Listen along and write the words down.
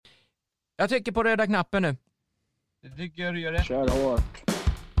Jag trycker på röda knappen nu. Det tycker jag du gör rätt. Kör hårt.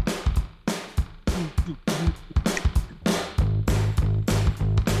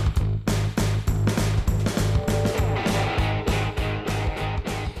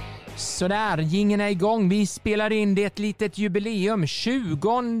 Sådär, jingeln är igång. Vi spelar in det ett litet jubileum.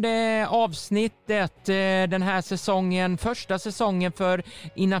 20:e avsnittet den här säsongen. Första säsongen för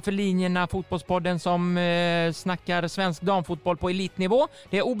Innanför linjerna, fotbollspodden som snackar svensk damfotboll på elitnivå.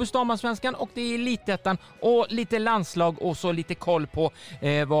 Det är Obus damallsvenskan och det är elitettan och lite landslag och så lite koll på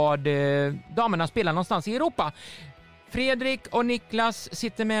vad damerna spelar någonstans i Europa. Fredrik och Niklas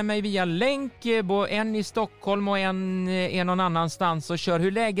sitter med mig via länk, en i Stockholm och en någon annanstans och kör. Hur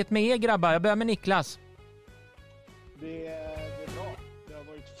är läget med er grabbar? Jag börjar med Niklas. Det är bra. Det har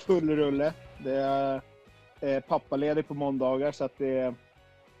varit full rulle. Det är pappaledig på måndagar så att det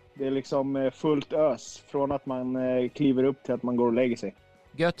är liksom fullt ös från att man kliver upp till att man går och lägger sig.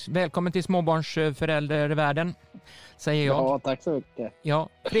 Gött. Välkommen till småbarnsföräldervärlden, säger jag. Ja, tack så mycket. Ja.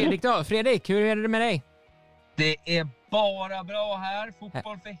 Fredrik då? Fredrik, hur är det med dig? Det är bara bra här.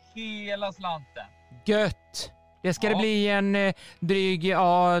 Fotboll för hela slanten. Gött! Det ska det bli en dryg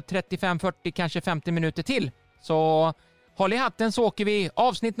 35-40, kanske 50 minuter till. Så håll i hatten så åker vi.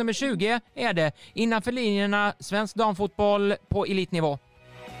 Avsnitt nummer 20 är det. Innanför linjerna, svensk damfotboll på elitnivå.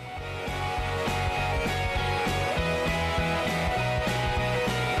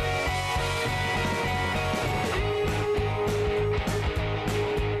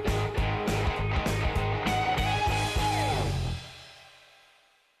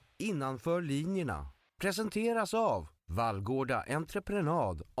 Innanför linjerna presenteras av Vallgårda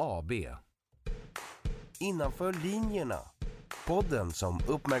Entreprenad AB. Innanför linjerna, podden som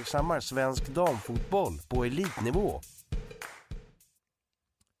uppmärksammar svensk damfotboll på elitnivå.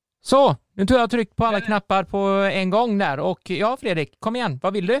 Så, nu tror jag tryckt på alla knappar på en gång där. Och ja, Fredrik, kom igen.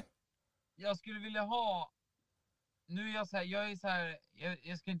 Vad vill du? Jag skulle vilja ha... Nu är jag så här,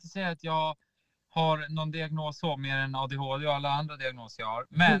 jag ska inte säga att jag har någon diagnos så mer än ADHD och alla andra diagnoser jag har.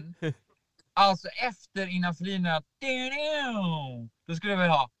 Men alltså efter innanför linjerna, då skulle jag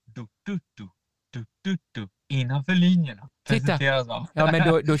vilja ha innanför linjerna. Titta. Ja,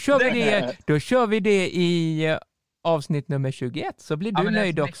 men då kör vi det i avsnitt nummer 21, så blir du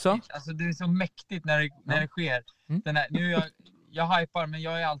nöjd också. Alltså det är så mäktigt när det sker. Den här, nu jag hypar, men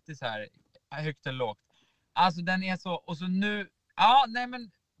jag är alltid så här högt eller lågt. Alltså den är så, och så nu,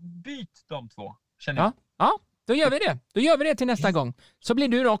 byt de två, känner jag. Ja, då gör vi det. Då gör vi det till nästa gång. Så blir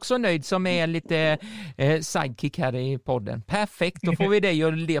du också nöjd som är lite sidekick här i podden. Perfekt, då får vi dig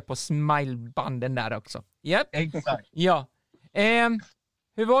och le på smilebanden där också. Yep. Exakt. Ja.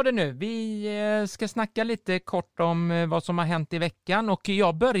 Hur var det nu? Vi ska snacka lite kort om vad som har hänt i veckan. Och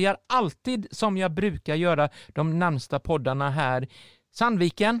jag börjar alltid som jag brukar göra de närmsta poddarna här.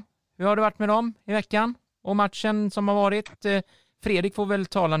 Sandviken, hur har det varit med dem i veckan? Och matchen som har varit... Fredrik får väl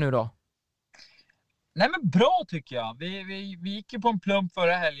tala nu då. Nej men bra tycker jag. Vi gick ju på en plump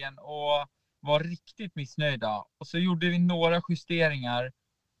förra helgen och var riktigt missnöjda. Och så gjorde vi några justeringar.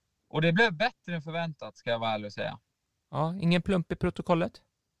 Och det blev bättre än förväntat, ska jag vara ärlig och säga. Ja, ingen plump i protokollet?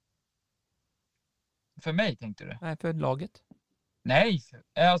 För mig tänkte du? Nej, för laget. Nej,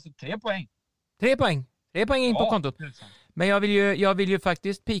 alltså 3 poäng. 3 poäng. 3 poäng in på kontot. Men jag vill ju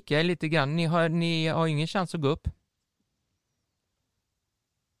faktiskt pika lite grann. Ni har ingen chans att gå upp.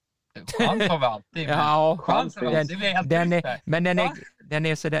 Chans har vi alltid. Ja, den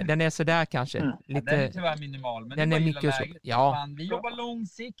är sådär kanske. Lite, den är tyvärr minimal. Men den är mycket så. Ja. Vi jobbar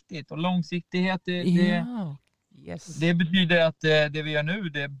långsiktigt. Och långsiktighet, yes. Det betyder att det vi gör nu,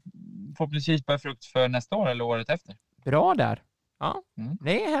 det förhoppningsvis bär frukt för nästa år eller året efter. Bra där. Ja,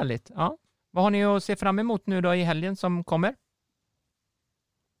 det är härligt. Ja. Vad har ni att se fram emot nu då i helgen som kommer?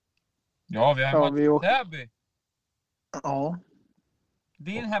 Ja, vi har varit i Täby. Ja.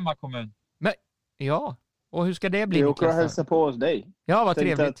 Din hemmakommun. Men, ja, och hur ska det bli? Vi åker och hälsa på hos dig. Ja, vad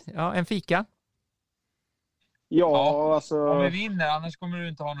trevligt. Ja, en fika. Ja, alltså... Om vi vinner, annars kommer du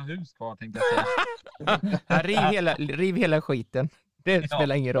inte ha något hus kvar, tänkte jag säga. riv hela skiten. Det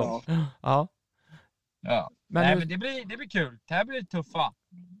spelar ingen roll. Ja. Men det blir kul. Det här blir tuffa.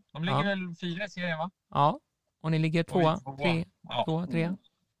 De ligger väl 4 i serien, va? Ja, och ni ligger 2, 3.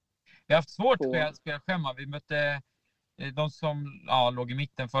 Vi har haft svårt spelschema. Vi mötte de som låg i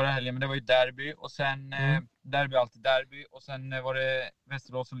mitten förra helgen, men det var ju derby. Och sen derby alltid derby. Och sen var det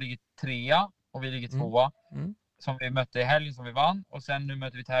Västerås som ligger 3 och vi ligger 2. Som vi mötte i helgen som vi vann. Och sen nu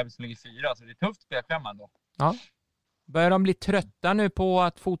möter vi Täby som ligger 4. Så det är tufft spelschema då. Ja. Börjar de bli trötta nu på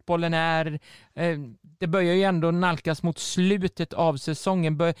att fotbollen är... det börjar ju ändå nalkas mot slutet av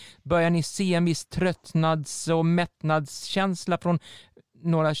säsongen. Börjar ni se en viss tröttnads- och mättnadskänsla från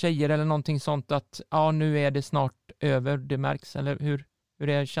några tjejer eller någonting sånt att nu är det snart över, det märks, eller hur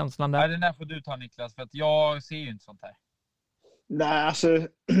är känslan där? Ja, den där får du ta, Niklas, för att jag ser ju inte sånt här. Nej, alltså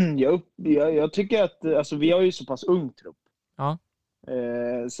jag tycker att alltså, vi har ju så pass ung trupp. Ja.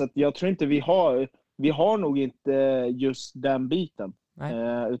 Så att jag tror inte vi har nog inte just den biten.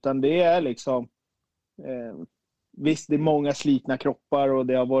 Utan det är liksom visst, det är många slitna kroppar och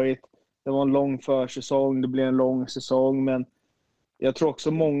det var en lång försäsong, det blir en lång säsong, men jag tror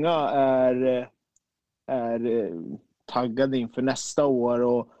också många är taggade inför nästa år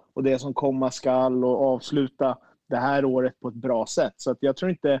och det som komma skall och avsluta det här året på ett bra sätt. Så att jag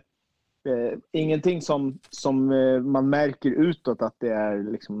tror inte ingenting som man märker utåt att det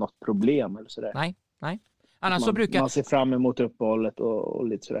är liksom något problem eller sådär. Nej. Annars man ser fram emot uppehållet och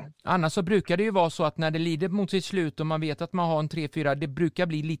lite sådär. Annars så brukar det ju vara så att när det lider mot sitt slut och man vet att man har en 3-4, det brukar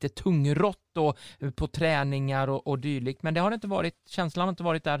bli lite tungrott och på träningar och dylikt. Men det har inte varit, känslan har inte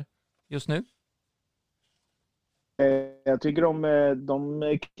varit där just nu. Jag tycker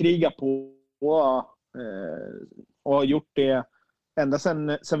de krigar på och har gjort det ända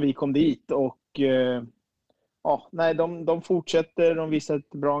sedan vi kom dit. Och de fortsätter, de visar ett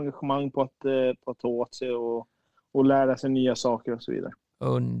bra engagemang på att ta åt sig och lära sig nya saker och så vidare.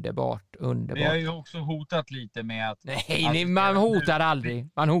 Underbart. Vi har ju också hotat lite med att... Nej, man hotar aldrig.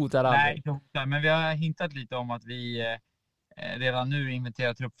 Nej, inte hotar, men vi har hintat lite om att vi redan nu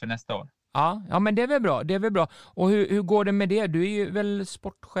inventerar trupp för nästa år. Ja, men det är väl bra. Och hur går det med det? Du är ju väl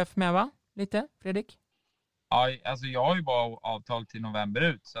sportchef med, va? Lite, Fredrik? Ja, alltså jag har ju bara avtal till november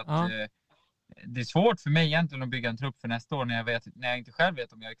ut, så att det är svårt för mig egentligen att bygga en trupp för nästa år när jag inte själv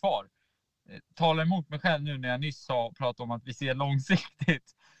vet om jag är kvar. Talar emot mig själv nu när jag nyss pratade om att vi ser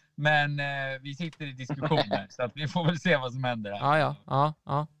långsiktigt. Men vi sitter i diskussioner så att vi får väl se vad som händer här.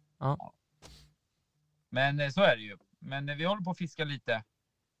 Ja. Men så är det ju. Men vi håller på att fiska lite.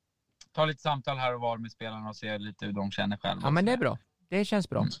 Ta lite samtal här och var med spelarna och se lite hur de känner själva. Ja, men det är bra. Det känns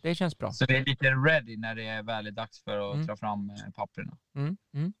bra. Det känns bra. Så det är lite ready när det är väl dags för att ta fram papperna.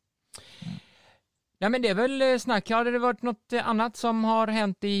 Nej, men det är väl snack. Har det varit något annat som har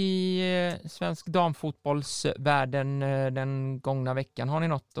hänt i svensk damfotbollsvärlden den gångna veckan? Har ni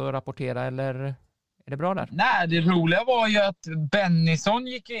något att rapportera eller är det bra där? Nej, det roliga var ju att Bennison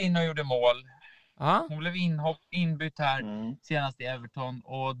gick in och gjorde mål. Aha. Hon blev inbytt här senast i Everton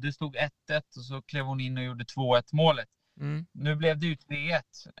och det stod 1-1 och så klev hon in och gjorde 2-1 målet. Nu blev det ju 3-1.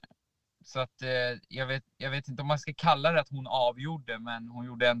 Så att jag vet inte om man ska kalla det att hon avgjorde, men hon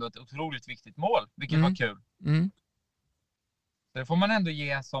gjorde ändå ett otroligt viktigt mål, vilket var kul. Så det får man ändå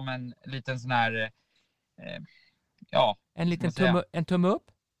ge som en liten sån här en liten tumme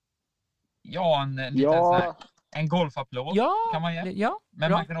upp? Ja, en liten sån här, en golfapplåd kan man ge. Ja, men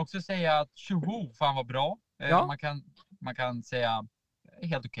bra. man kan också säga att tjoho, fan vad bra. Man kan säga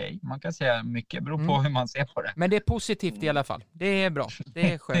helt okej. Man kan säga mycket, beror på hur man ser på det. Men det är positivt i alla fall. Det är bra.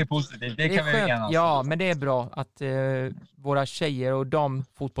 Det är skönt. Det är positivt, det kan vi enas. Ja, men det är bra att våra tjejer och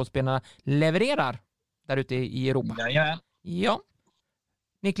damfotbollsspelarna levererar där ute i Europa. Ja.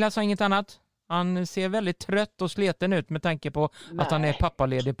 Niklas har inget annat. Han ser väldigt trött och sleten ut med tanke på att han är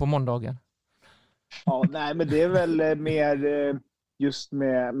pappaledig på måndagen. Ja, nej, men det är väl mer just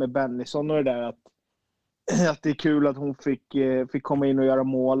med Bennison och det där att det är kul att hon fick komma in och göra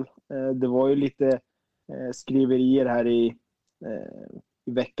mål. Det var ju lite skriverier här i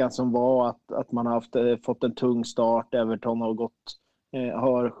veckan som var att man har fått en tung start. Everton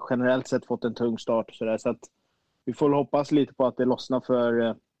har generellt sett fått en tung start. Så att vi får hoppas lite på att det lossnar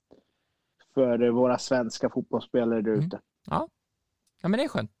för våra svenska fotbollsspelare där ute. Ja, men det är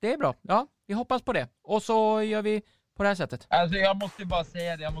skönt. Det är bra. Ja, vi hoppas på det. Och så gör vi på det här sättet. Alltså jag måste bara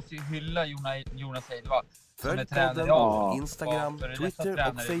säga det. Jag måste ju hylla Jonas Eidvall. Följ podden på Instagram, Twitter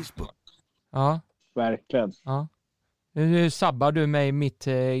och Facebook. Ja. Verkligen. Ja. Nu sabbar du mig mitt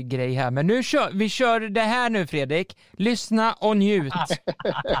grej här. Men vi kör det här nu, Fredrik. Lyssna och njut.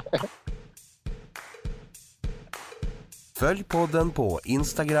 Följ podden på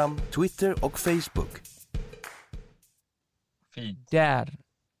Instagram, Twitter och Facebook. Fint. Där.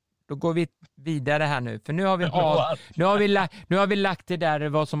 Då går vi vidare här nu. För nu har vi lagt det där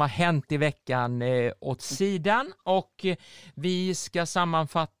vad som har hänt i veckan åt sidan. Och vi ska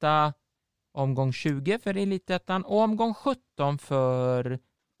sammanfatta omgång 20 för Elitettan och omgång 17 för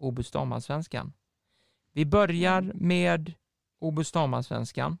Obus Damallsvenskan. Vi börjar med Obus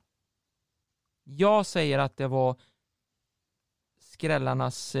Damallsvenskan. Jag säger att det var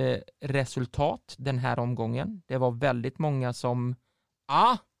skrällarnas resultat den här omgången. Det var väldigt många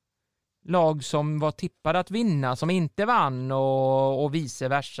lag som var tippade att vinna som inte vann och vice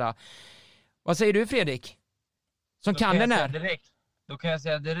versa. Vad säger du, Fredrik? Som kan den här? då kan jag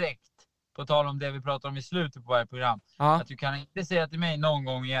säga direkt, på tal om det vi pratar om i slutet på varje program, att du kan inte säga till mig någon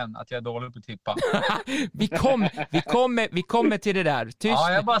gång igen att jag är dålig på att tippa. vi kommer till det där. Tyst.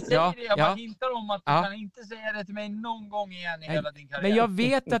 Ja, jag bara säger det. Jag bara hintar om att du kan inte säga det till mig någon gång igen i hela din karriär. Men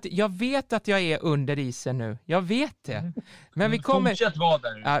jag vet att jag är under isen nu. Jag vet det. Men vi kommer... Fortsätt vara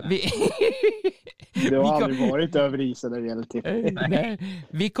där. Du har aldrig varit över isen när det gäller tipp. Nej,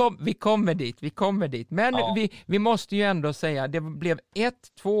 vi kommer dit. Men vi måste ju ändå säga, det blev 1,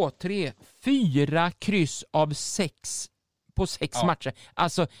 2, 3, 4 kryss av 6 på 6 matcher.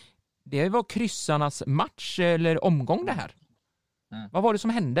 Alltså, det var kryssarnas match eller omgång det här. Vad var det som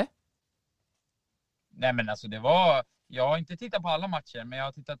hände? Nej, men alltså det var... Jag har inte tittat på alla matcher, men jag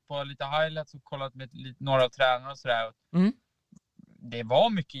har tittat på lite highlights och kollat med några av tränarna och sådär. Det var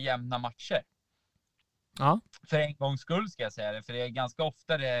mycket jämna matcher. Ja. För en gångs skull ska jag säga det. För det är ganska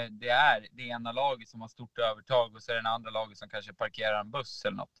ofta det är det ena laget som har stort övertag och så är det den andra laget som kanske parkerar en buss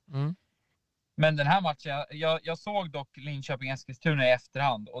eller något. Men den här matchen, jag såg dock Linköping-Eskilstuna i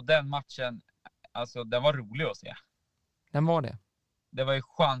efterhand. Och den matchen, alltså den var rolig att se. Den var det. Det var ju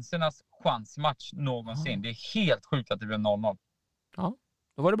chansernas chansmatch någonsin. Det är helt sjukt att det blev 0-0. Ja,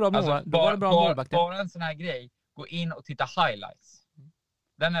 då var det bra målvakter. Bara en sån här grej, gå in och titta highlights.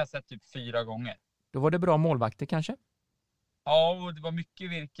 Den har jag sett typ 4 gånger. Då var det bra målvakter kanske? Ja, och det var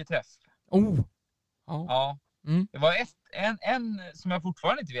mycket virketräff. Ja. Det var en som jag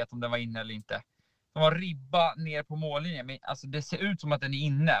fortfarande inte vet om den var inne eller inte. Det var ribba ner på mållinjen. Men, alltså, det ser ut som att den är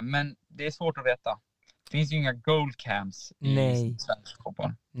inne, men det är svårt att veta. Det finns ju inga goal cams i svensk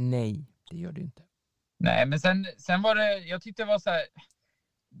fotboll. Nej, det gör det inte. Nej, men sen var det... Jag tyckte det var så här...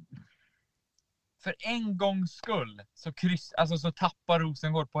 För en gångs skull så tappar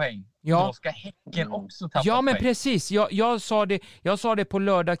Rosengård poäng. Ja. Då ska Häcken också tappa poäng. Ja, men precis. Jag sa det på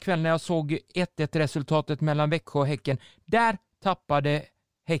lördag kväll när jag såg 1-1 resultatet mellan Växjö och Häcken. Där tappade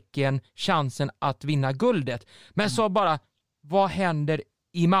Häcken chansen att vinna guldet. Men så bara, vad händer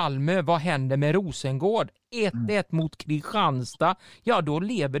i Malmö? Vad händer med Rosengård? 1-1 mot Kristianstad. Ja, då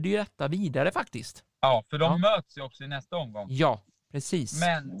lever det ju detta vidare faktiskt. Ja, för de möts ju också i nästa omgång. Ja, precis.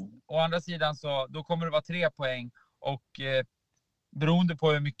 Men å andra sidan så då kommer det vara 3 poäng och beroende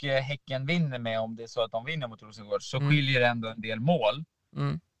på hur mycket Häcken vinner med, om det är så att de vinner mot Rosengård, så skiljer det ändå en del mål.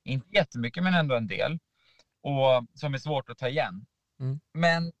 Inte jättemycket, men ändå en del. Och som är svårt att ta igen.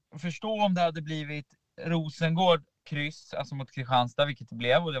 Men förstå om det hade blivit Rosengård kryss, alltså mot Kristianstad, vilket det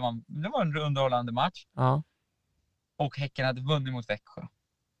blev, och det var en underhållande match. Ja. Och Häcken hade vunnit mot Växjö.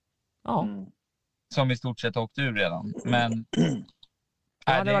 Ja. Som i stort sett åkte ur redan. Men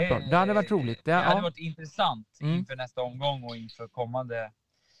det hade varit roligt. Det hade varit intressant inför nästa omgång och inför kommande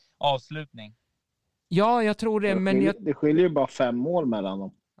avslutning. Ja, jag tror det. Det skiljer ju bara 5 mål mellan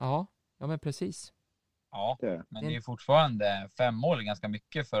dem. Ja, men precis. Ja, men det är fortfarande 5 mål ganska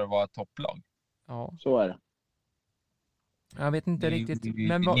mycket för att vara ett topplag. Ja. Så är det. Jag vet inte riktigt.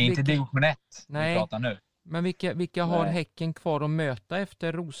 Men det är inte division 1 vi pratar nu. Men vilka har Häcken kvar att möta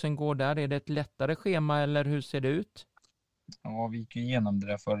efter Rosengård där? Är det ett lättare schema eller hur ser det ut? Ja, vi gick igenom det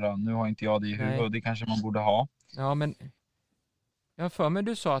där förra. Nu har inte jag det i huvudet. Det kanske man borde ha. Ja, men jag för mig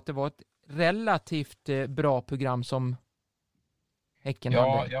du sa att det var ett relativt bra program som Häcken hade.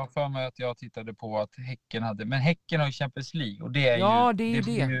 Ja, jag för mig att jag tittade på att Häcken hade. Men Häcken har ju Champions League och det är ju... det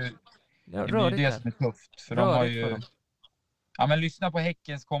blir det som är tufft. För de har ju... Ja, men lyssna på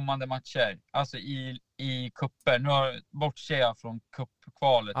Häckens kommande matcher. Alltså i kupper. Nu bortser jag från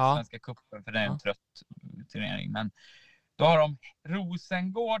kuppkvalet, svenska kuppen, för det är en trött turnering. Men då har de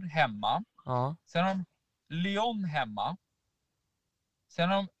Rosengård hemma. Sen har de Lyon hemma. Sen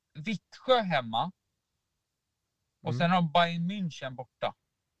har de Vittsjö hemma. Och sen har de Bayern München borta.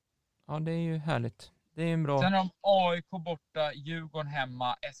 Ja, det är ju härligt. Det är en bra... Sen har de AIK borta, Djurgården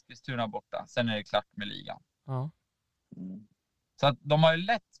hemma, Eskilstuna borta. Sen är det klart med ligan. Ja. Så att de har ju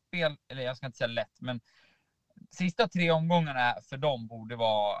lätt spel, eller jag ska inte säga lätt, men sista 3 omgångarna för dem borde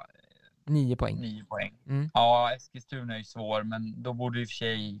vara 9 poäng. 9 poäng. Ja, Eskilstuna är ju svår, men då borde i och för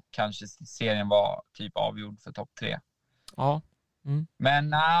sig kanske serien vara typ avgjord för topp 3. Ja.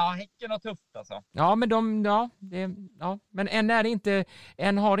 Men Häcken har tufft alltså. Ja, men men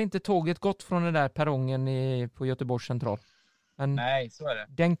än har inte tåget gått från den där perrongen på Göteborgs central. Men nej, så är det.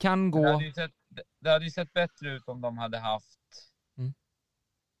 Den kan gå. Det hade ju sett bättre ut om de hade haft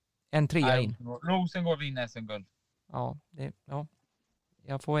en 3 in. Rosengård vinner SM-guld. Ja,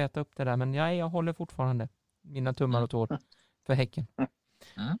 jag får äta upp det där, men jag håller fortfarande mina tummar och tår för Häcken.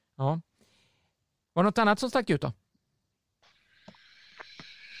 Ja. Var det något annat som stack ut då?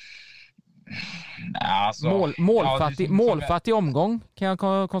 Alltså, målfattig omgång kan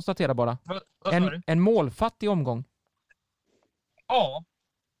jag konstatera bara. En målfattig omgång. Ja.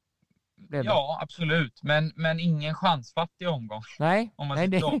 Ja, absolut. Men ingen chansfattig omgång. Nej, om man nej,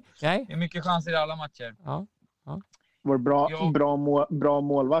 det är mycket chanser i alla matcher. Ja. Ja. Var det bra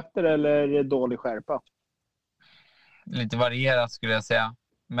målvakter eller dålig skärpa? Lite varierat skulle jag säga.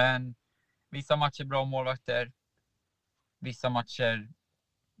 Men vissa matcher bra målvakter. Vissa matcher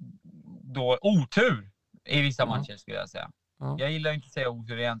då otur i vissa matcher skulle jag säga. Ja. Jag gillar inte att säga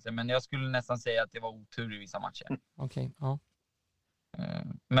otur egentligen, men jag skulle nästan säga att det var otur i vissa matcher. Okej, ja.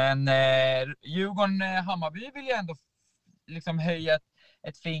 Men Djurgården-Hammarby vill jag ändå liksom höja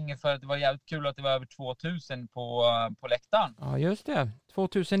ett finger för att det var jävligt kul att det var över 2000 på läktaren. Ja, just det.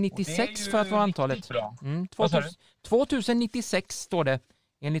 2096 för att vara antalet. Bra. 2096 står det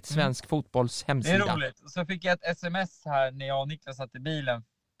enligt Svensk Fotbolls hemsida. Det är roligt. Så fick jag ett sms här när jag och Niklas satt i bilen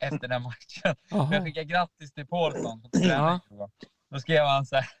efter den matchen. Jag fick grattis till Paulsson. Då skrev han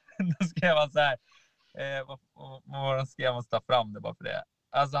så här. Vad skrev han ta fram det bara för det?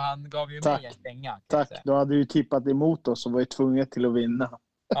 Alltså han gav ju mig en känga. Tack, du hade ju tippat emot oss och var ju tvungen till att vinna.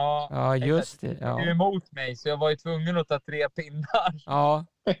 Ja, just det. Ja. Du är emot mig så jag var ju tvungen att ta 3 pinnar. Ja,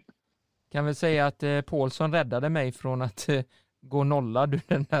 kan väl säga att Paulsson räddade mig från att gå nollad ur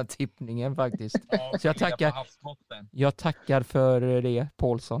den här tippningen faktiskt. Ja, så jag tackar för det,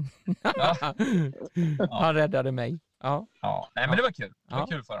 Paulsson. Han räddade mig. Ja. Nej, men det var kul. Det var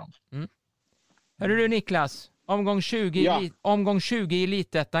kul för dem. Hörru du Niklas, omgång 20 i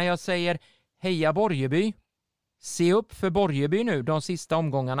Elitettan. Jag säger heja Borgeby. Se upp för Borgeby nu, de sista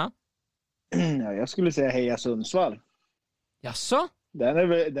omgångarna. Ja, jag skulle säga heja Sundsvall. Jaså? Den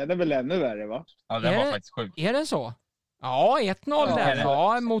är väl ännu värre, va? Ja, den var faktiskt sjuk. Är det så? Ja, 1-0 där.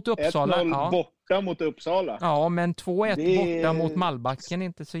 Ja, mot Uppsala. 1-0 borta mot Uppsala. Ja, men 2-1 borta mot Malbacken är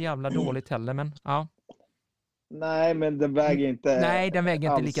inte så jävla dåligt heller, men ja. Nej, men den väger inte. Nej, den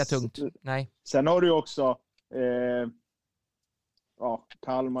väger inte lika tungt. Nej. Sen har du ju också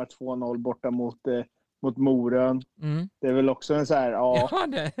Kalmar 2-0 borta mot Morön. Det är väl också en så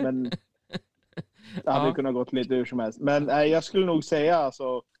här, men det hade kunnat gått lite hur som helst. Men jag skulle nog säga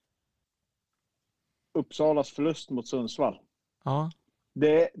alltså Uppsalas förlust mot Sundsvall. Ja.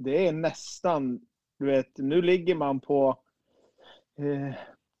 Det är nästan, du vet, nu ligger man på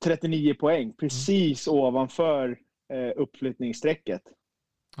 39 poäng precis ovanför uppflyttningsstrecket.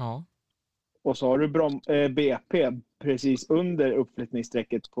 Ja. Och så har du BP precis under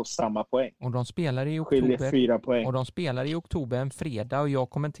uppflyttningsstrecket på samma poäng. Och de spelar i oktober. Skiljer 4 poäng. Och de spelar i oktober en fredag och jag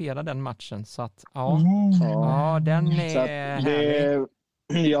kommenterar den matchen så att den är härlig.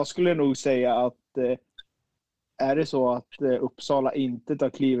 Jag skulle nog säga att är det så att Uppsala inte tar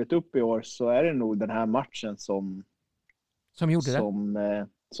klivet upp i år så är det nog den här matchen som gjorde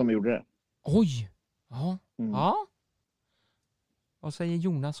det. Oj! Ja. Ja. Vad säger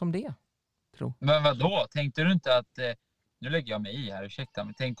Jonas om det? Men vadå? Tänkte du inte att nu lägger jag mig i här, ursäkta,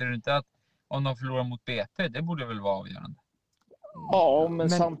 men tänkte du inte att om de förlorar mot BP, det borde väl vara avgörande? Ja, men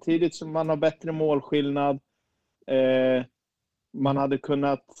samtidigt som man har bättre målskillnad. Man hade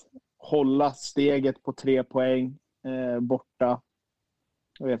kunnat hålla steget på 3 poäng borta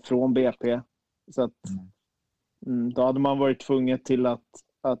från BP. Så att då hade man varit tvungen till att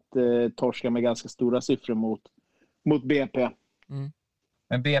torska med ganska stora siffror mot BP.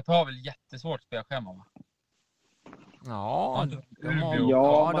 Men BP har väl jättesvårt spelschema, va? Ja,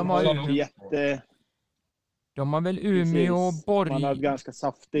 de har väl Umeå och Borg. Man har ett ganska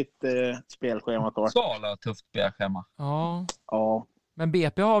saftigt spelschema kvar. Uppsala har tufft spelschema. Ja. Men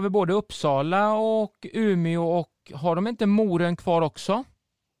BP har väl både Uppsala och Umeå och har de inte Morön kvar också?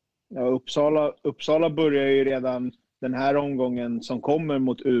 Ja, Uppsala börjar ju redan den här omgången som kommer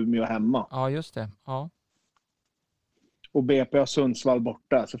mot Umeå hemma. Ja, just det. Ja. Och BP har Sundsvall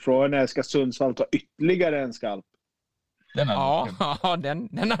borta. Så frågan är, ska Sundsvall ta ytterligare en skalp?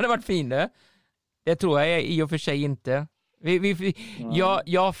 Den hade varit fin det. Det tror jag i och för sig inte.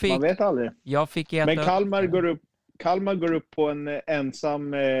 Jag fick, man vet aldrig. Jag fick men Kalmar går upp på en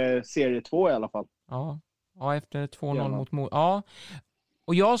ensam serie 2 i alla fall. Ja, efter 2-0 mot Mor. Ja.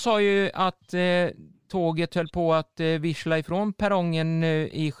 Och jag sa ju att tåget höll på att vissla ifrån perrongen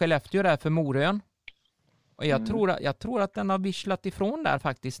i Skellefteå där för Morön. Och jag tror att den har visslat ifrån där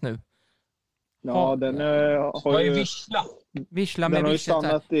faktiskt nu. Ja, den har ju vissla med den har ju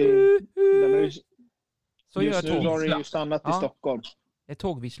stannat i så just nu har den ju stannat i Stockholm. Det är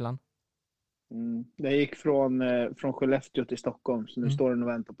tågvisslan. Det gick från Skellefteå till Stockholm, så nu står den och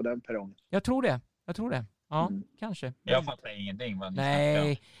väntar på den perrongen. Jag tror det. Ja, kanske. Jag fattar ingenting.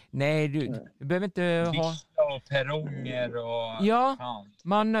 Nej, du behöver inte ha... Vissla och perronger och... Ja,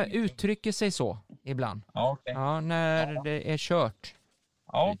 man uttrycker sig så ibland. Ja, okay. Ja, när det är kört.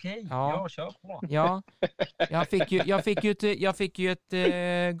 Ja, okej. Ja. Ja, kör på. Ja, jag fick ju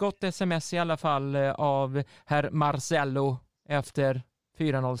ett gott sms i alla fall av herr Marcello efter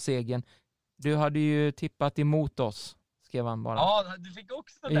 4-0-segern. Du hade ju tippat emot oss, skrev han bara. Ja, du fick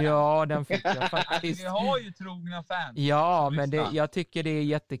också den. Ja, den fick jag faktiskt. Vi har ju trogna fans. Ja, men jag tycker det är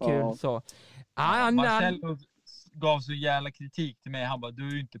jättekul. Ja. Så. Marcello gav så jävla kritik till mig. Han bara, du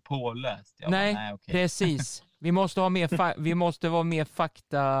är ju inte påläst. Nej, bara, nej, okej. precis. Vi måste vara mer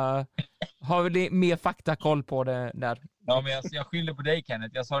fakta. Har vi mer faktakoll på det där? Ja, men jag skyller på dig,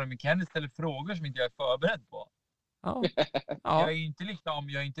 Kenneth. Jag sa det, men Kenneth ställer frågor som inte jag är förberedd på. Ja. Jag är ju inte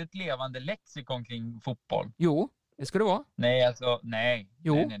jag är inte ett levande lexikon kring fotboll. Jo, det ska det vara. Nej, alltså, nej.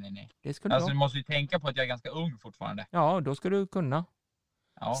 Jo, Nej. det ska det Alltså, vara. du måste ju tänka på att jag är ganska ung fortfarande. Ja, då ska du kunna.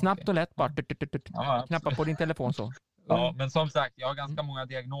 Ja, Snabbt okej. och lätt bara. Ja, Knappa på din telefon så. Ja, men som sagt, jag har ganska många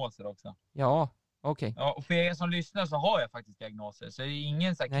diagnoser också. Ja, okej. Ja, och för er som lyssnar så har jag faktiskt diagnoser. Så det är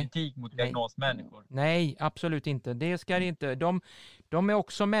ingen så här kritik mot diagnosmänniskor. Nej, absolut inte. Det ska det inte. De är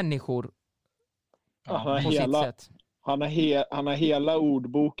också människor Ja, på sitt sätt. Han har hela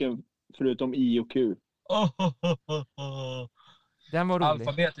ordboken förutom I och Q. Den var rolig.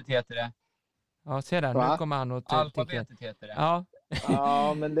 Alfabetet heter det. Ja, se där. Va? Nu kommer han och Alfabetet heter det. Ja.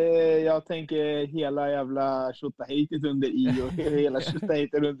 Ja, men jag tänker hela jävla tjottahejtet under I och hela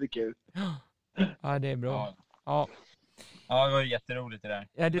tjottahejtet under Q. Ja, det är bra. Ja. Ja, Ja, det var jätteroligt det där.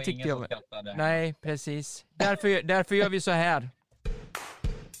 ja det var tyckte ingen jag. som skrattade. Nej, precis. Därför gör vi så här.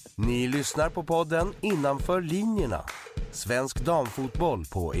 Ni lyssnar på podden Innanför linjerna. Svensk damfotboll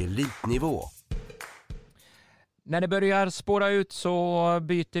på elitnivå. När det börjar spåra ut så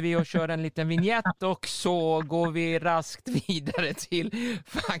byter vi och kör en liten vignett och så går vi raskt vidare till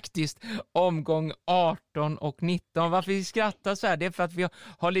faktiskt omgång 18 och 19. Varför vi skrattar så här, det är för att vi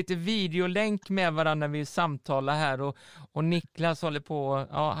har lite videolänk med varandra när vi samtalar här och Niklas håller på,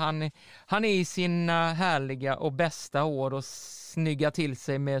 ja, han är i sina härliga och bästa år och snygga till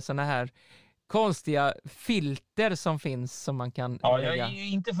sig med såna här konstiga filter som finns som man kan Ja, lägga. jag är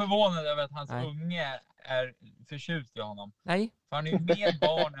inte förvånad över att hans Nej. unge är förtjust i honom. Nej. För han är ju mer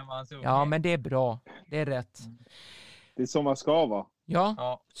barn än vad hans unge Ja, är. men det är bra. Det är rätt. Det är som man ska vara. Ja,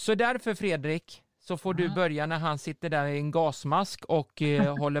 Ja. så därför Fredrik, så får du börja när han sitter där i en gasmask och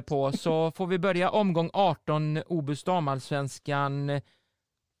håller på. Så får vi börja omgång 18, Obus damallsvenskan.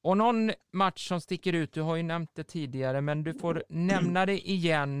 Och någon match som sticker ut, du har ju nämnt det tidigare, men du får nämna det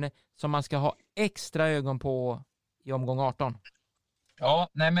igen som man ska ha extra ögon på i omgång 18. Ja,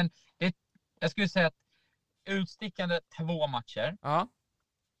 nej men jag skulle säga att utstickande 2 matcher. Ja,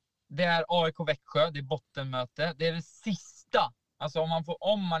 Det är AIK Växjö, det är bottenmöte. Det är det sista, alltså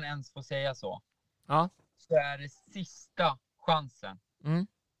om man ens får säga så. ja, Så är det sista chansen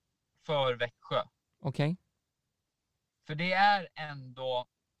för Växjö. okej. För det är ändå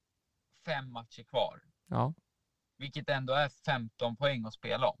 5 matcher kvar. Ja, Vilket ändå är 15 poäng att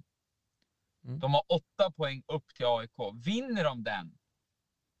spela om. Mm. De har 8 poäng upp till AIK. Vinner de den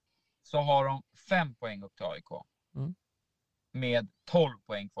så har de 5 poäng upp till AIK. Mm. Med 12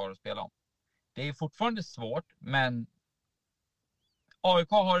 poäng kvar att spela om. Det är fortfarande svårt, men AIK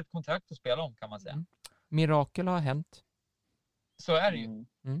har ett kontrakt att spela om, kan man säga. mirakel har hänt. Så är det ju.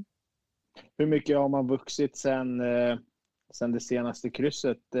 Hur mycket har man vuxit sen det senaste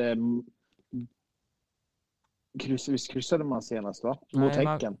krysset? Visst kryssade man senast, va? Mot Nej,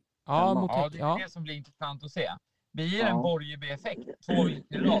 Häcken. Ja, mot Ja, det är ja. det som blir intressant att se. Blir det en Ja. Borgeby-effekt? 2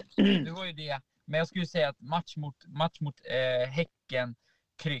 vinster i rad. Det var ju det. Men jag skulle säga att match mot Häcken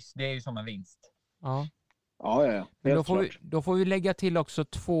kryss, det är ju som en vinst. Ja. Ja. Men Helt klart. då får vi lägga till också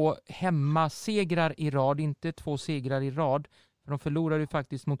 2 hemmasegrar i rad, inte 2 segrar i rad. För de förlorade ju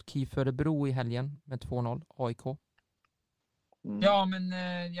faktiskt mot KIF Örebro i helgen med 2-0, AIK. Ja, men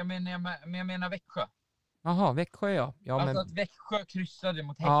jag menar Växjö. Jaha, Växjö ja. Alltså att Växjö kryssade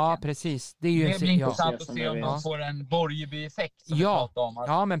mot Häcken. Ja, precis. Det är ju Det blir ja. intressant att se om de får en Borgeby-effekt som vi Ja. pratade om.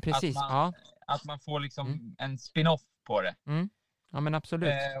 Ja, men precis. Att man får liksom en spin-off på det. Ja, men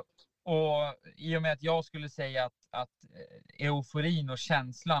absolut. Och i och med att jag skulle säga att euforin och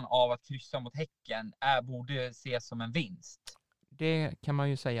känslan av att kryssa mot Häcken borde ses som en vinst. Det kan man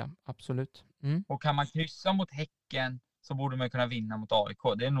ju säga, absolut. Och kan man kryssa mot Häcken så borde man kunna vinna mot AIK.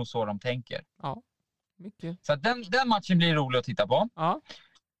 Det är nog så de tänker. Ja, mycket. Så att den matchen blir rolig att titta på. Ja.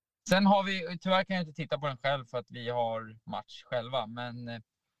 Sen har vi, tyvärr kan jag inte titta på den själv för att vi har match själva. Men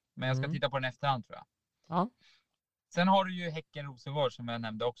jag ska titta på den efterhand, tror jag. Ja. Sen har du ju Häcken-Rosengård som jag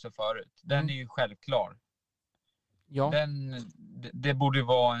nämnde också förut. Den är ju självklar. Ja. Det borde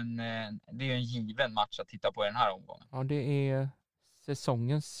vara det är en given match att titta på i den här omgången. Ja, det är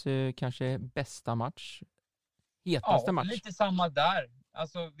säsongens kanske bästa match. Hetaste match. Lite samma där.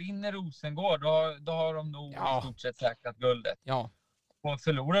 alltså vinner Rosengård, då har de nog i stort sett säkrat guldet. Ja. Och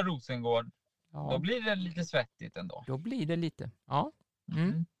förlorar Rosengård, då blir det lite svettigt ändå. Då blir det lite, ja.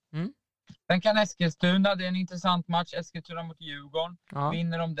 Sen kan Eskilstuna, det är en intressant match. Eskilstuna mot Djurgården.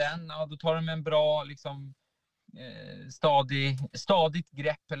 Vinner de den, då tar de en bra liksom, stadigt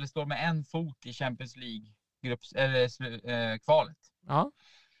grepp, eller står med en fot i Champions League kvalet. Ja.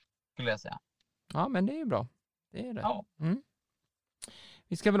 Skulle jag säga. Ja, men det är ju bra. Det är det. Ja.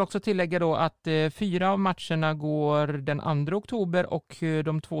 Vi ska väl också tillägga då att 4 av matcherna går den 2 oktober och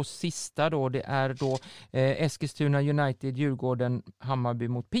de 2 sista då, det är då Eskilstuna United, Djurgården, Hammarby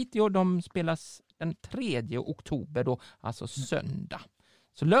mot Piteå. De spelas den 3 oktober då, alltså söndag.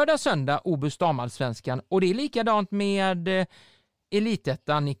 Så lördag, söndag, Obus damallsvenskan. Och det är likadant med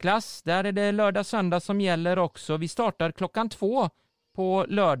Elitettan, Niklas. Där är det lördag, söndag som gäller också. Vi startar 2:00 på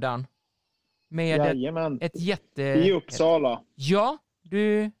lördagen. Med ett jätte... I Uppsala. Ja,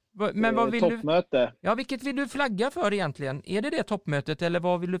 men vad vill toppmöte. Ja, vilket vill du flagga för egentligen? Är det toppmötet, eller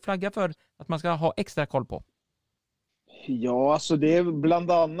vad vill du flagga för att man ska ha extra koll på? Ja, alltså det är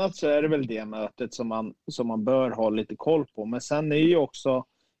bland annat så är det väl det mötet som man bör ha lite koll på. Men sen är det ju också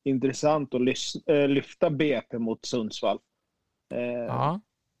intressant att lyfta BP mot Sundsvall.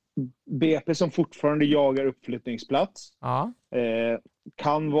 BP som fortfarande jagar uppflyttningsplats.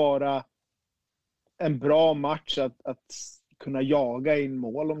 Kan vara en bra match att kunna jaga in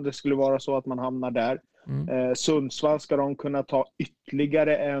mål om det skulle vara så att man hamnar där. Sundsvall ska de kunna ta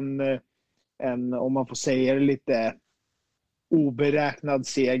ytterligare en, om man får säga det, lite oberäknad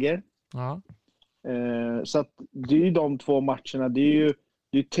seger. Så att det är ju de 2 matcherna. Det är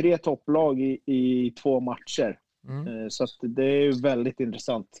ju 3 topplag i 2 matcher. Så att det är ju väldigt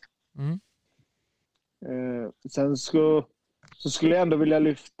intressant. Sen så skulle jag ändå vilja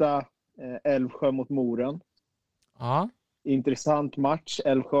lyfta Älvsjö mot Moren. Intressant match.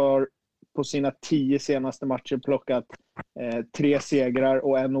 Älvsjö har på sina 10 senaste matcher plockat 3 segrar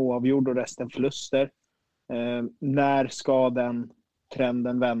och 1 oavgjord och resten förluster. När ska den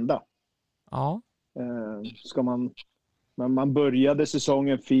trenden vända? Man började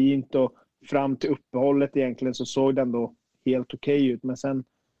säsongen fint och fram till uppehållet egentligen så såg den då helt okej ut, men sen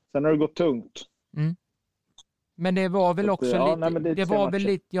har det gått tungt. Men det var väl också det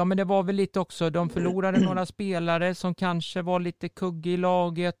var väl lite också, de förlorade några spelare som kanske var lite kugg i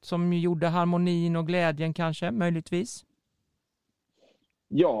laget, som gjorde harmonin och glädjen kanske, möjligtvis.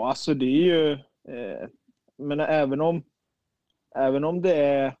 Ja, alltså det är ju men även om det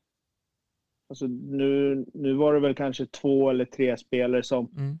är, alltså nu var det väl kanske 2 eller 3 spelare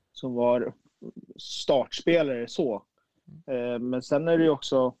som var startspelare så. Men sen är det ju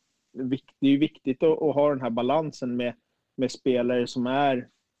också viktigt att ha den här balansen med spelare som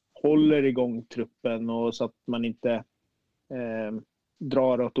håller igång truppen, och så att man inte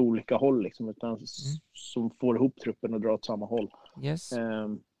drar åt olika håll liksom, utan som får ihop truppen och drar åt samma håll. Yes.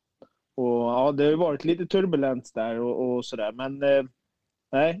 Och ja, det har varit lite turbulens där och sådär, men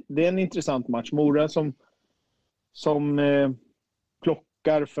nej, det är en intressant match. Mora som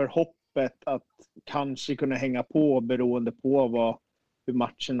plockar för hoppet att kanske kunna hänga på beroende på hur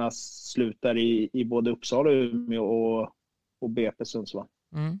matcherna slutar i både Uppsala och Umeå och BP Sundsvall.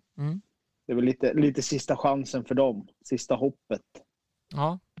 Det är väl lite sista chansen för dem, sista hoppet.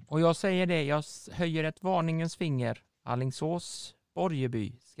 Ja, och jag säger det, jag höjer ett varningens finger. Alingsås,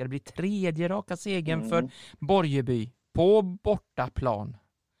 Borgeby. Ska det bli 3:e raka segern för Borgeby på bortaplan?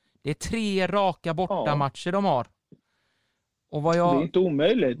 Det är 3 raka bortamatcher de har. Och det är inte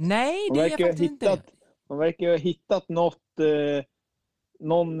omöjligt. Nej, det är faktiskt inte. Man verkar ha hittat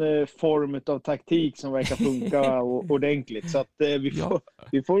någon form av taktik som verkar funka ordentligt. Så att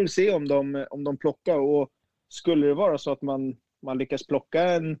vi får väl se om de plockar. Och skulle det vara så att man lyckas plocka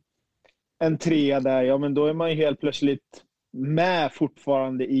en 3 där, ja, men då är man ju helt plötsligt med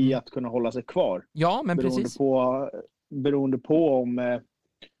fortfarande i att kunna hålla sig kvar. Ja, men precis. Beroende på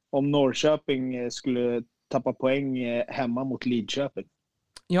om Norrköping skulle tappa poäng hemma mot Lidköping.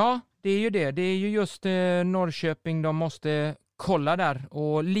 Ja, det är ju det. Det är ju just Norrköping de måste kolla där.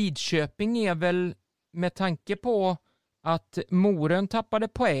 Och Lidköping är väl, med tanke på att Moren tappade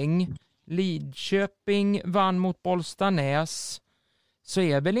poäng, Lidköping vann mot Bollstanäs, så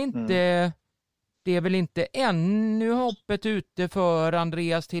är väl inte det är väl inte ännu hoppet ute för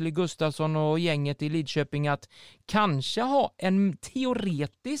Andreas Tilly Gustafsson och gänget i Lidköping att kanske ha en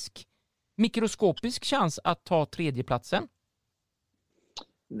teoretisk, mikroskopisk chans att ta 3:e platsen.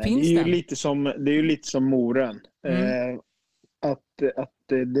 Nej, det är ju lite som Moren. Att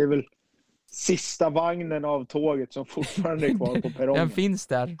det är väl sista vagnen av tåget som fortfarande är kvar på perrongen. Den finns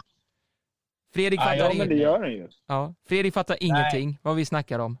där. Fredrik fattar men det gör den ju. Ja, Fredrik fattar ingenting vad vi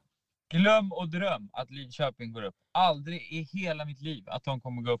snackar om. Glöm och dröm att Lidköping går upp. Aldrig i hela mitt liv att de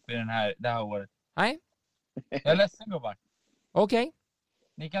kommer gå upp i det här året. Nej. Jag är ledsen, gubbar. Okej.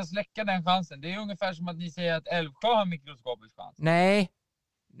 Ni kan släcka den chansen. Det är ungefär som att ni säger att Älvsjö har mikroskopisk chans. Nej.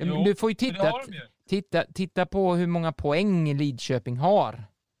 Jo, Du får ju det har de ju. titta på hur många poäng Lidköping har.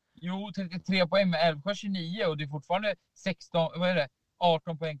 Jo, 33 poäng med Älvsjö 29 och det är fortfarande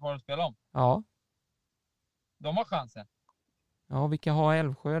 18 poäng kvar att spela om. Ja. De har chansen. Ja, vilka har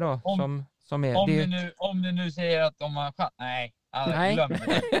Älvsjö då? Som är Om ni nu säger att de har chans. Nej. Glöm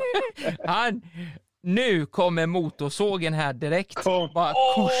det. Nu kommer motorsågen här direkt.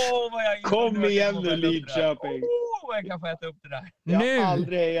 Kom igen nu, Lidköping. Jag kan få äta upp det där. Jag har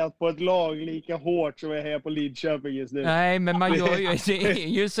aldrig hejat på ett lag lika hårt som jag hejar på Lidköping just nu. Nej, men man gör ju, det är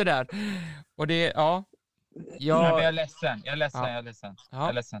ju sådär. Och det, ja. Jag är ledsen. Jag är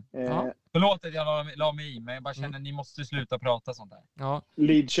ledsen. Ja. Förlåt att jag la mig i, men jag bara känner att ni måste sluta prata sånt här. Ja.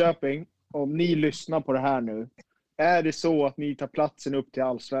 Lidköping, om ni lyssnar på det här nu, är det så att ni tar platsen upp till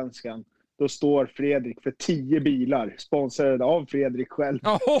Allsvenskan, då står Fredrik för 10 bilar, sponsrade av Fredrik själv.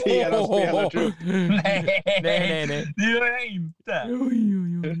 Till era spelartrupp. Nej. Det gör jag inte.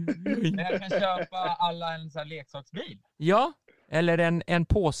 Men jag kan köpa alla en sån här leksaksbil. Ja, eller en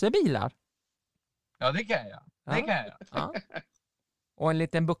påse bilar. Ja, det kan jag. Ja. Och en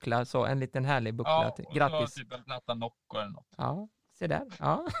liten buckla, så en liten härlig buckla. Ja, grattis. Typ en platta Nocco eller något. Ja, se där.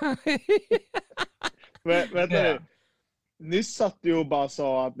 Ja. Vänta nu. Nyss satt du och bara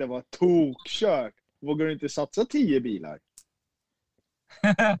sa att det var tokkört. Vågar du inte satsa 10 bilar?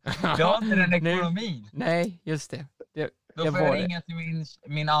 Jag har inte den ekonomin. Nej, just det. Då får jag ringa till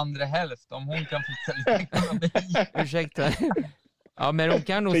min andra hälft om hon kan fixa lite ekonomi. Ursäkta. Ja, men hon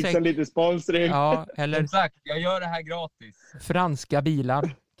kan nog fixa lite sponsring. Ja, eller som sagt, jag gör det här gratis. Franska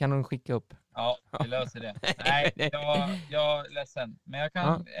bilar kan hon skicka upp. Ja, vi löser det. Nej, jag är ledsen. Men jag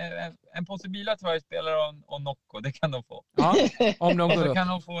kan en påse bilar till varje spelare och Nocco, det kan de få. Ja, om de går så upp. kan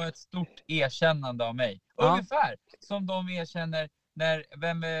de få ett stort erkännande av mig. Ungefär som de erkänner när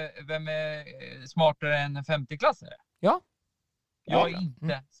vem är smartare än en 50-klassare? Ja. Jag är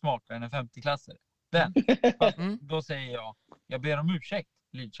inte smartare än en 50-klassare. Då säger jag ber om ursäkt,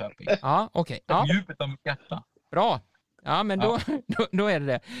 Lidköping. Ja, okej. Ja. Djupet av mitt hjärta. Bra. Ja, men då är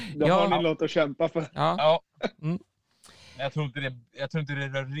det. Då har ni låt att kämpa för. Ja. Mm. Jag tror inte det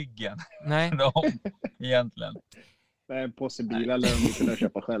rör ryggen. Nej. Egentligen. En påse bilar lär de kunna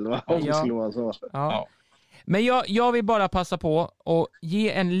köpa själva om det skulle vara så. Ja. Men jag vill bara passa på att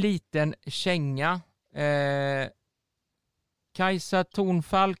ge en liten känga. Kajsa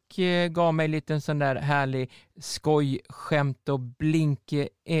Tornfalk gav mig lite sån där härlig skojskämt och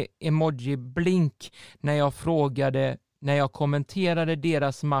emoji-blink när jag kommenterade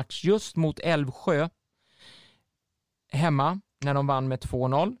deras match just mot Älvsjö hemma när de vann med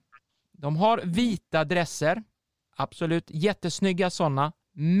 2-0. De har vita dresser, absolut jättesnygga sådana,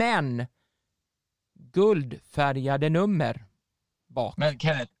 men guldfärgade nummer bak. Men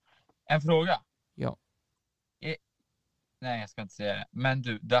Kenneth, en fråga. Ja. Nej, jag ska inte säga det. Men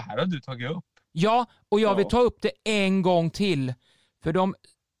du, det här har du tagit upp. Ja, och jag vill ta upp det en gång till. För de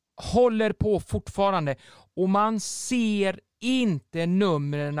håller på fortfarande. Och man ser inte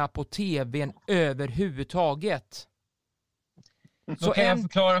numren på tvn överhuvudtaget. Så kan jag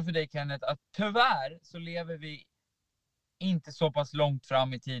förklara för dig, Kenneth, att tyvärr så lever vi inte så pass långt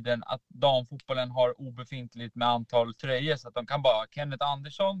fram i tiden att damfotbollen har obefintligt med antal tröjor. Så att de kan bara, Kenneth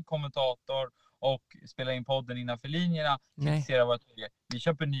Andersson, kommentator och spela in podden innanför linjerna, kritisera våra tröjor. Vi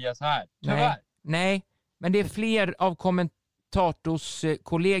köper nya så här, tyvärr. Nej, men det är fler av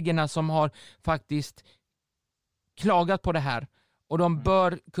kommentatorskollegorna som har faktiskt klagat på det här. Och de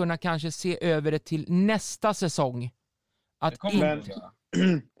bör kunna kanske se över det till nästa säsong.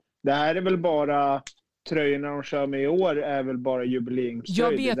 Det här är väl bara tröjorna de kör med i år är väl bara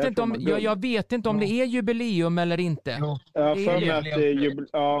jubileumströjor. Jag vet inte om det är jubileum eller inte. Ja, för mig att det är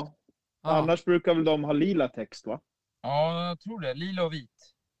annars brukar väl de ha lila text, va? Ja, jag tror det. Lila och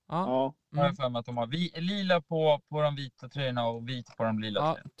vit. Ja. Jag har för mig att de har lila på de vita tröjorna och vit på de lila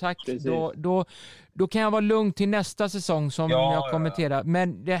tröjorna. Tack. Då kan jag vara lugn till nästa säsong som jag kommenterar. Ja.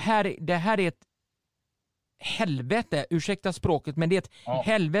 Men det här är ett helvete, ursäkta språket, men det är ett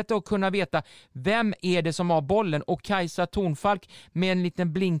helvete att kunna veta vem är det som har bollen. Och Kajsa Tornfalk med en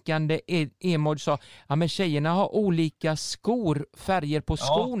liten blinkande emoji sa, ja men tjejerna har olika färger på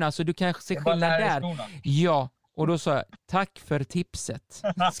skorna, så du kanske ser skillnad där. Ja, och då sa jag, tack för tipset,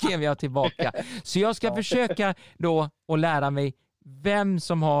 skrev jag tillbaka. Så jag ska försöka då att lära mig vem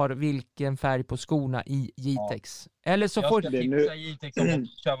som har vilken färg på skorna i Jitex. Eller så jag får ska tipsa Jitex om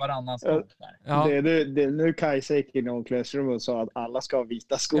att köra varannan skor där. Ja. Det är nu Kajsa gick in i omklädningsrummet och sa att alla ska ha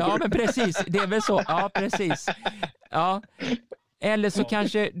vita skor. Ja, men precis. Det är väl så. Ja, precis. Ja. Eller så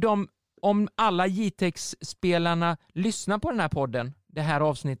kanske om alla Jitex-spelarna lyssnar på den här podden, det här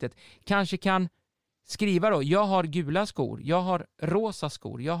avsnittet, kanske kan skriva då, jag har gula skor, jag har rosa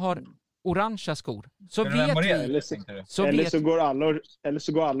skor, jag har orangea skor. Så vet vi. Eller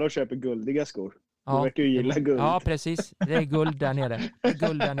så går alla och köper guldiga skor. Ja. Du verkar ju gilla guld. Ja, precis. Det är guld där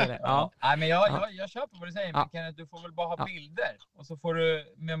nere. Ja. Nej, men jag köper vad du säger, men Kenneth, du får väl bara ha bilder och så får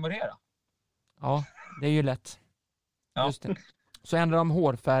du memorera. Ja, det är ju lätt. Ja. Just det. Så ändrar de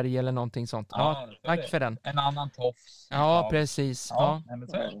hårfärg eller någonting sånt. Ja, tack för den. En annan tofs. Ja, precis. Ja.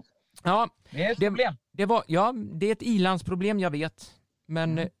 Ja, det är ett problem. Det är ett ilandsproblem, jag vet.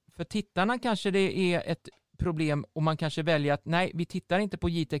 Men för tittarna kanske det är ett problem och man kanske väljer att nej, vi tittar inte på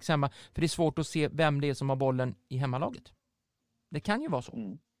Jitex hemma för det är svårt att se vem det är som har bollen i hemmalaget. Det kan ju vara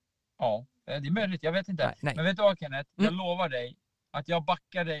så. Ja, det är möjligt. Jag vet inte. Nej. Men vet du vad, Kenneth? Jag lovar dig att jag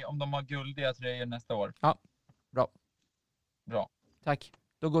backar dig om de har guldiga tröjor nästa år. Ja, bra. Tack.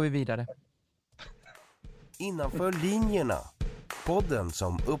 Då går vi vidare. Innanför linjerna. Podden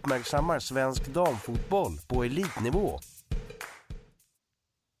som uppmärksammar svensk damfotboll på elitnivå.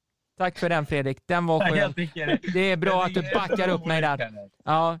 Tack för den, Fredrik. Den var skön. Det är bra att du backar upp mig där.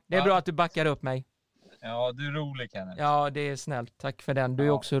 Ja, det är bra att du backar upp mig. Ja, du är rolig, Kenneth. Ja, det är snällt. Tack för den. Du är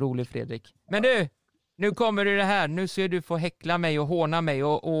också rolig, Fredrik. Men du, nu kommer du det här. Nu ska du få häckla mig och håna mig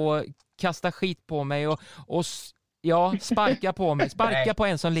och kasta skit på mig och sparka på mig. Sparka på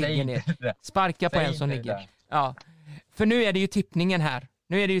en som ligger ner. Sparka på en som ligger. Ja. För nu är det ju tippningen här.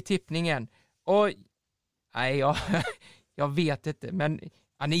 Och nej, jag vet inte, men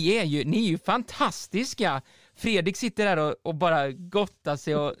ni är ju fantastiska. Fredrik sitter där och bara gottar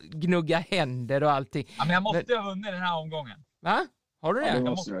sig och gnuggar händer och allting. Ja, men jag måste ha vunnit den här omgången. Va? Har du det? Jag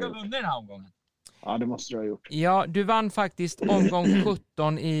måste ha vunnit den här omgången. Ja, det måste du ha gjort. Ja, du vann faktiskt omgång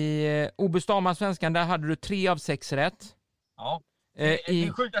 17 i Obestamarsvenskan. Där hade du 3 av 6 rätt. Ja. Det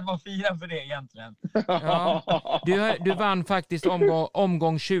är sjukt att man firar för det egentligen. Ja. Du vann faktiskt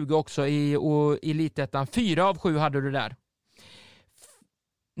omgång 20 också i Elitettan. 4 av 7 hade du där.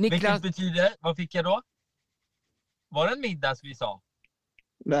 Vilket betyder, vad fick jag då? Var det en middag vi sa?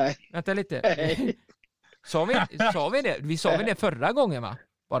 Nej. Vänta lite. Sa vi det? Vi sa väl det förra gången, va?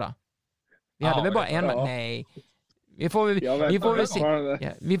 Bara. Vi hade väl bara en. Nej. Vi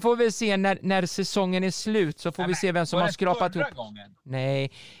får väl se när säsongen är slut, så får vi se vem som har skrapat upp. Gången?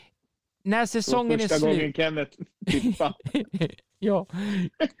 Nej. När säsongen är slut. Första gången Kenneth tippa. Ja.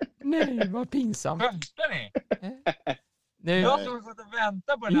 Nej, vad pinsamt. Skämtar ni? Nu. Jag som har fått att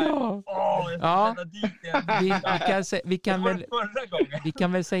vänta på den här. Vi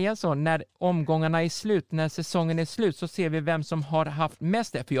kan väl säga så, när omgångarna är slut, när säsongen är slut, så ser vi vem som har haft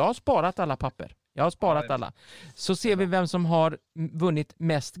mest det. För jag har sparat alla papper. Alla. Så ser vi vem som har vunnit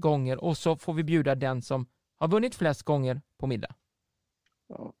mest gånger, och så får vi bjuda den som har vunnit flest gånger på middag.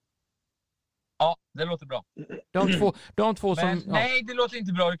 Ja, det låter bra. De två som... Men, nej, det låter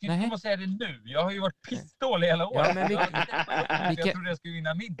inte bra. Du kan inte komma och säga det nu. Jag har ju varit pissdålig hela året. Ja, men jag trodde jag skulle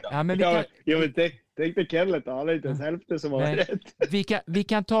vinna middag. Ja, men tänk dig Kenneth, han har inte ens hälften som har rätt. Vi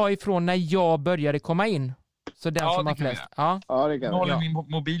kan ta ifrån när jag började komma in. Så den som har flest. Ja, det kan håller min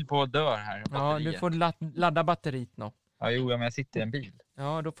mobil på att dö här. Ja, du får ladda batteriet nu. Ja, men jag sitter i en bil.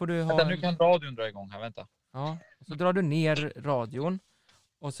 Ja, då får du ha... Vänta, nu kan radion dra igång här, vänta. Ja, så drar du ner radion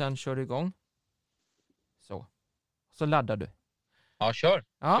och sen kör du igång. Så laddar du. Ja, kör.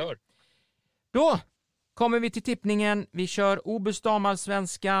 Då kommer vi till tippningen. Vi kör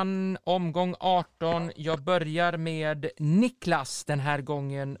Obestamarsvenskan omgång 18. Jag börjar med Niklas den här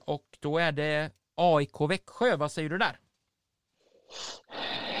gången, och då är det AIK Växjö. Vad säger du där?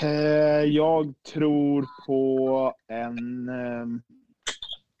 Jag tror på en...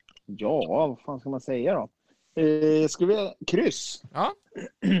 vad fan ska man säga då? Ska vi kryss? Ja.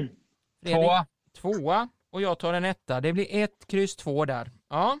 2. Och jag tar en 1. Det blir 1, kryss 2 där.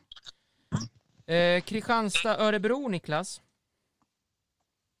 Ja. Kristianstad, Örebro, Niklas.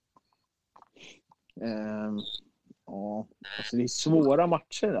 Alltså det är svåra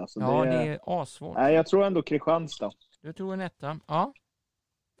matcher. Alltså. Ja, det är asvårt. Nej, jag tror ändå Kristianstad. Du tror en 1. Ja.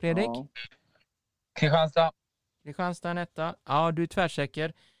 Fredrik? Ja. Kristianstad en 1. Ja, du är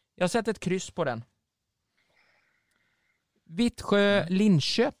tvärsäker. Jag sätter ett kryss på den. Vittsjö,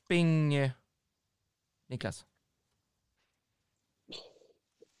 Linköping, Niklas.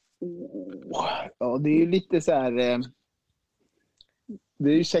 Ja, det är ju lite så här... Det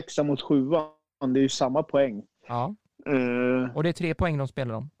är ju 6 mot 7. Det är ju samma poäng. Ja. Och det är 3 poäng de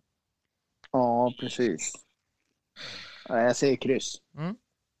spelar om. Ja, precis. Jag säger kryss.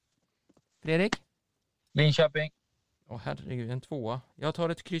 Fredrik? Linköping. Herregud, en 2. Jag tar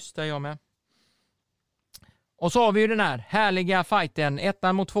ett kryss där jag med. Och så har vi ju den här härliga fighten. 1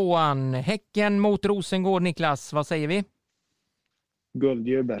 mot 2. Häcken mot Rosengård, Niklas. Vad säger vi?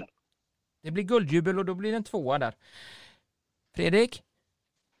 Guldjubel. Det blir guldjubel och då blir det en 2 där. Fredrik?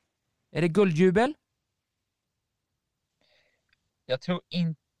 Är det guldjubel? Jag tror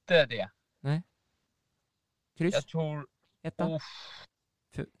inte det. Nej. Kryss? Jag tror... 1.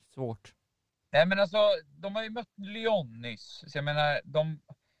 Svårt. Nej, men alltså, de har ju mött Lyon nyss. Så jag menar,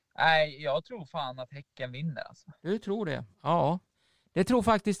 Nej, jag tror fan att Häcken vinner alltså. Du tror det? Ja. Det tror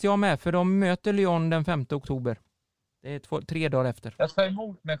faktiskt jag med, för de möter Lyon den 5 oktober. Det är 3 dagar efter. Jag tar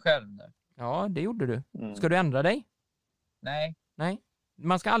emot mig själv nu. Ja, det gjorde du. Ska du ändra dig? Nej. Nej.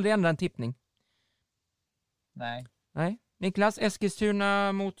 Man ska aldrig ändra en tippning. Nej. Niklas,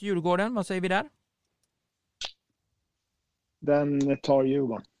 Eskilstuna mot Djurgården. Vad säger vi där? Den tar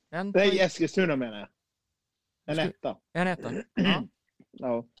Djurgården. Nej, Eskilstuna menar jag. En etta. Ja.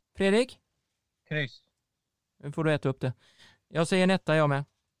 Ja. Fredrik? Kryss. Nu får du äta upp det. Jag säger en etta jag med.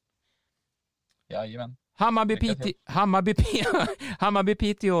 Jajamän. Hammarby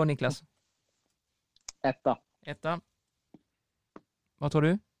Piteå, Niklas. Etta. Vad tar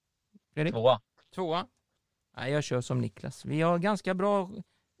du? Fredrik? 2. Nej, jag kör som Niklas. Vi har ganska bra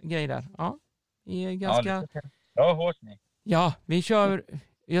grej där. Ja. Vi är ganska... Ja, hårt ni. Ja, vi kör...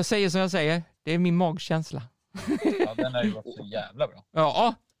 Jag säger som jag säger. Det är min magkänsla. Ja, den har ju varit så jävla bra.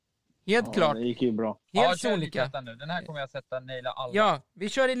 Ja, helt klart. Det gick ju bra. Helt olika. Den här kommer jag sätta naila alla. Ja, vi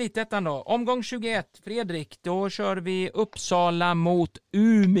kör Elitettan då. Omgång 21. Fredrik, då kör vi Uppsala mot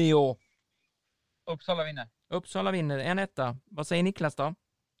Umeå. Uppsala vinner. En 1. Vad säger Niklas då?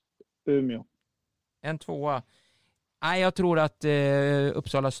 Umeå. En 2. Nej, jag tror att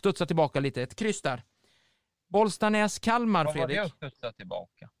Uppsala studsar tillbaka lite. Ett kryss där. Bollstanäs Kalmar, Fredrik. Vad var det att studsa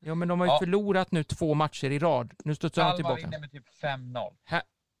tillbaka? Ja, men de har ju förlorat nu 2 matcher i rad. Nu studsar de tillbaka. Kalmar vinner med typ 5-0.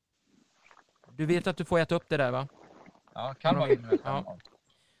 Du vet att du får äta upp det där, va? Ja, Kalmar vinner med 5-0.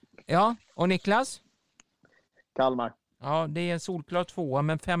 Ja, och Niklas? Kalmar. Ja, det är en solklar 2,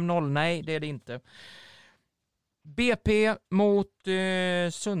 men 5-0, nej, det är det inte. BP mot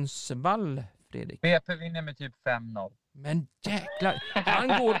Sundsvall, Fredrik. BP vinner med typ 5-0. Men jäklar, han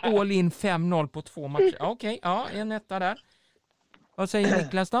går all in 5-0 på 2 matcher. Okej, ja, en 1 där. Vad säger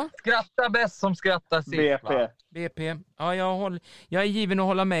Niklas då? Skratta bäst som skrattar sist. BP. Ja, jag är given att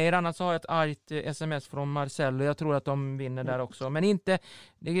hålla med er, annars har jag ett argt sms från Marcel och jag tror att de vinner där också. Men inte,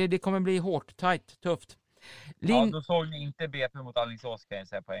 det kommer bli hårt, tight, tufft. Ja, då såg ni inte BP mot Alingsås, kan jag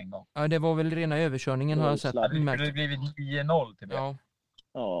säga på en gång. Ja, det var väl rena överkörningen har jag sett. Det skulle blivit 9-0 till BP.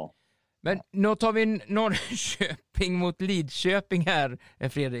 Ja. Men nu tar vi Norrköping mot Lidköping här,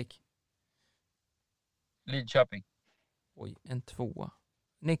 Fredrik. Lidköping. Oj, en 2.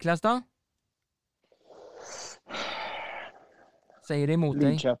 Niklas då? Säger det emot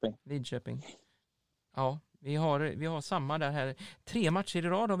dig? Lidköping. Ja, vi har samma där här. 3 matcher i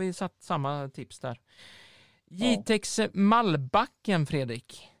rad har vi satt samma tips där. Jitex Malbacken,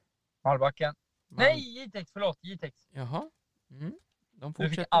 Fredrik. Malbacken. Nej, Jitex, förlåt. Jitex. Jaha. Nu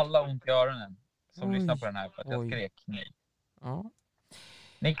fick alla ont i öronen som lyssnar på den här för att jag skrek nej. Ja.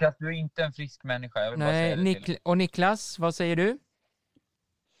 Niklas, du är inte en frisk människa. Jag vill bara säga det till. Och Niklas, vad säger du?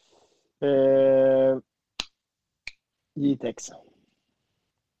 Jitex.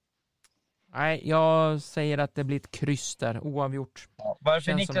 Nej, jag säger att det blir ett kryss där, oavgjort. Ja,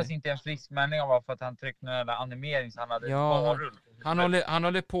 varför Niklas inte är en frisk människa var för att han tryckte någon jävla animering så han hade han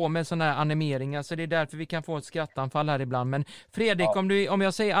håller på med sådana här animeringar, så det är därför vi kan få ett skrattanfall här ibland. Men Fredrik, om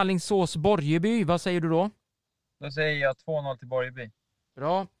jag säger Alingsås Borgeby, vad säger du då? Då säger jag 2-0 till Borgeby.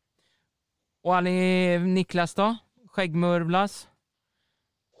 Bra. Och Niklas då? Skäggmurvlas?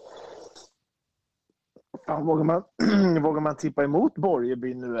 Ja, vågar man tippa emot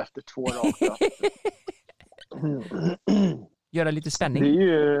Borgeby nu efter 2 raka? Göra lite spänning. Det är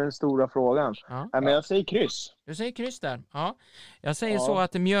ju stora frågan. Ja. Men jag säger kryss. Du säger kryss där. Ja. Jag säger så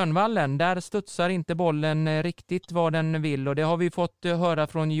att Mjörnvallen, där studsar inte bollen riktigt vad den vill. Och det har vi fått höra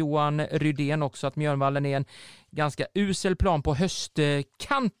från Johan Rydén också, att Mjörnvallen är en ganska usel plan på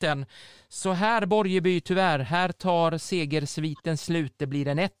höstkanten. Så här Borgeby tyvärr, här tar segersviten slut. Det blir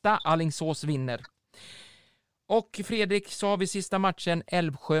en 1. Alingsås vinner. Och Fredrik, så har vi sista matchen,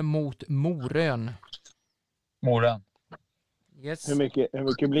 Älvsjö mot Morön. Morön. Yes. Hur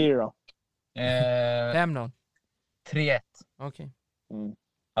mycket blir det då? 5-0. 3-1. Okej.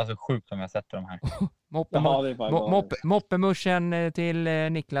 Alltså sjukt om jag sätter de här. Moppemuschen till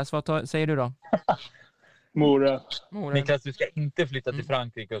Niklas, vad säger du då? Mora. Niklas, du ska inte flytta till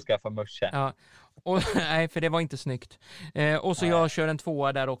Frankrike och skaffa mörse. Ja. Och, nej, för det var inte snyggt. Och så jag kör en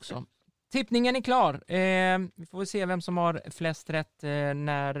 2 där också. Tippningen är klar. Vi får se vem som har flest rätt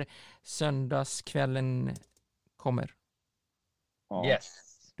när söndagskvällen kommer. Yes.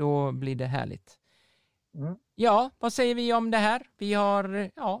 Då blir det härligt. Mm. Ja, vad säger vi om det här? Vi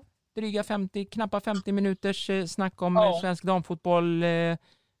har dryga knappa 50 minuters snack om svensk damfotboll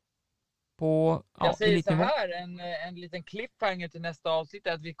på jag säger elitnivå. så här, en liten cliffhanger till nästa avsnitt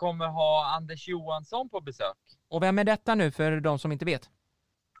är att vi kommer ha Anders Johansson på besök. Och vem är detta nu för de som inte vet?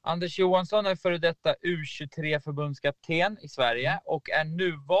 Anders Johansson är före detta U23-förbundskapten i Sverige och är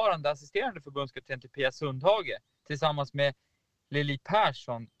nuvarande assisterande förbundskapten till Pia Sundhage tillsammans med Lili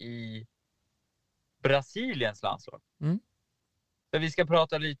Persson i Brasiliens landslag. Så vi ska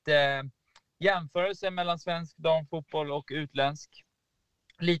prata lite jämförelse mellan svensk damfotboll och utländsk.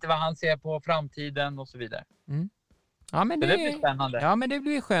 Lite vad han ser på framtiden och så vidare. Ja, men det blir spännande. Ja, men det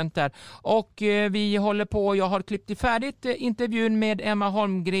blir skönt där. Och vi håller på, jag har klippt färdigt intervjun med Emma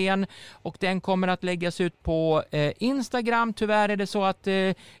Holmgren och den kommer att läggas ut på Instagram. Tyvärr är det så att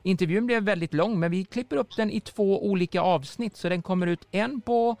intervjun blev väldigt lång, men vi klipper upp den i 2 olika avsnitt, så den kommer ut en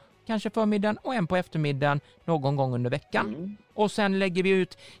på kanske förmiddagen och en på eftermiddagen någon gång under veckan. Och sen lägger vi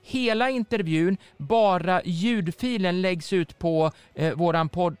ut hela intervjun, bara ljudfilen läggs ut på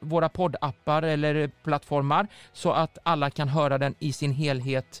våra poddappar eller plattformar så att alla kan höra den i sin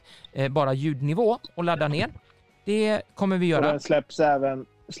helhet, bara ljudnivå och ladda ner. Det kommer vi göra. Och den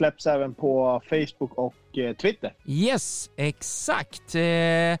släpps även på Facebook och Twitter. Yes, exakt.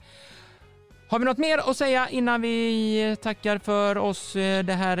 Har vi något mer att säga innan vi tackar för oss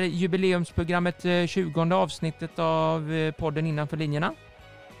det här jubileumsprogrammet, 20:e avsnittet av podden Innanför linjerna?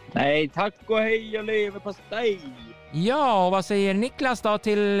 Nej, tack och hej och lever på steg. Ja, och vad säger Niklas då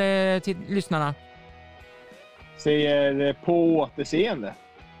till lyssnarna? Säger på återseende.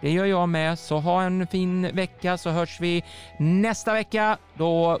 Det gör jag med, så ha en fin vecka så hörs vi nästa vecka.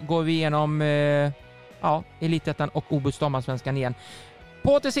 Då går vi igenom Elitettan och Obus damallsvenskan igen.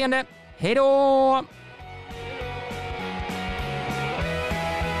 På återseende! Hej då!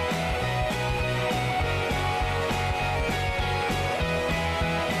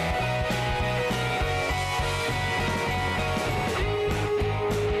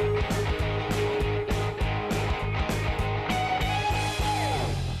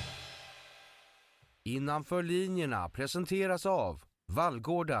 Innanför linjerna presenteras av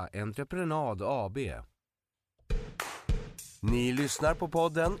Vallgårda Entreprenad AB. Ni lyssnar på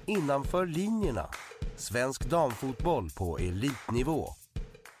podden Innanför linjerna. Svensk damfotboll på elitnivå.